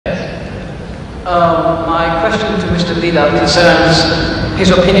My question to Mr. Deedat concerns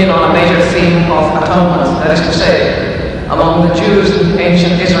his opinion on a major theme of atonement. That is to say, among the Jews in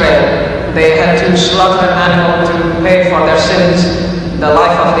ancient Israel, they had to slaughter an animal to pay for their sins. The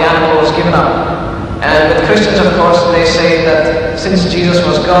life of the animal was given up. And with Christians, of course, they say that since Jesus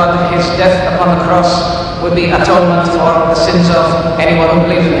was God, his death upon the cross would be atonement for the sins of anyone who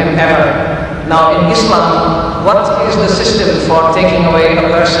believes in him ever. Now in Islam, what is the system for taking away a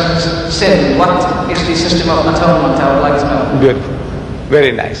person's sin? What is the system of atonement? I would like to know. Good.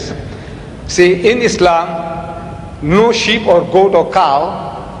 Very nice. See, in Islam, no sheep or goat or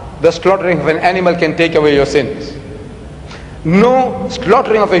cow, the slaughtering of an animal can take away your sins. No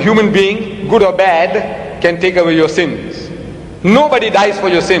slaughtering of a human being, good or bad, can take away your sins. Nobody dies for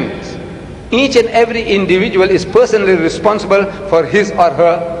your sins. Each and every individual is personally responsible for his or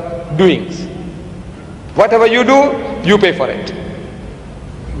her doings. Whatever you do, you pay for it.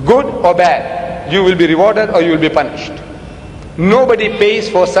 Good or bad, you will be rewarded or you will be punished. Nobody pays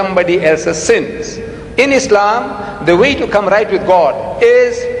for somebody else's sins. In Islam, the way to come right with God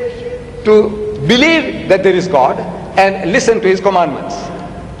is to believe that there is God and listen to his commandments.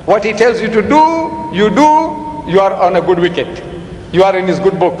 What he tells you to do, you are on a good wicket. You are in his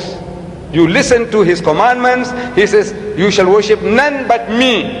good books. You listen to his commandments. He says, you shall worship none but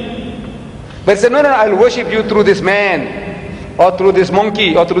me. But he said, no, I'll worship you through this man, or through this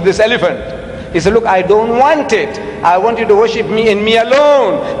monkey, or through this elephant. He said, look, I don't want it. I want you to worship me and me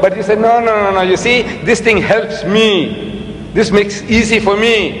alone. But he said, no, you see, this thing helps me. This makes easy for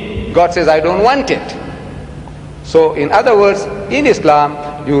me. God says, I don't want it. So in other words, in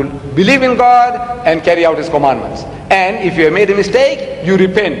Islam, you believe in God and carry out his commandments. And if you have made a mistake, you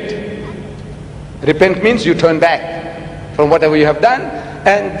repent. Repent means you turn back from whatever you have done.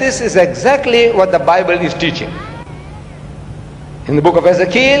 And this is exactly what the Bible is teaching. In the book of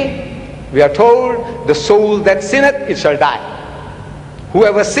Ezekiel, we are told, the soul that sinneth, it shall die.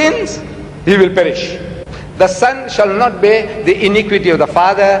 Whoever sins, he will perish. The son shall not bear the iniquity of the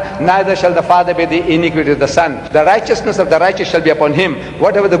father, neither shall the father bear the iniquity of the son. The righteousness of the righteous shall be upon him.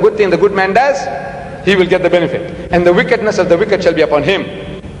 Whatever the good thing the good man does, he will get the benefit. And the wickedness of the wicked shall be upon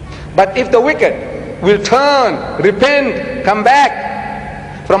him. But if the wicked will turn, repent, come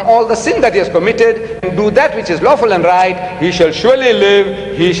back from all the sin that he has committed and do that which is lawful and right, he shall surely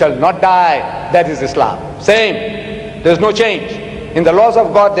live, he shall not die. That is Islam. Same. There is no change. In the laws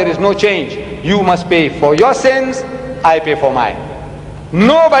of God, there is no change. You must pay for your sins, I pay for mine.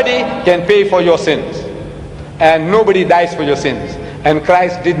 Nobody can pay for your sins. And nobody dies for your sins. And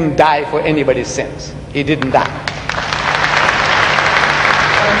Christ didn't die for anybody's sins. He didn't die.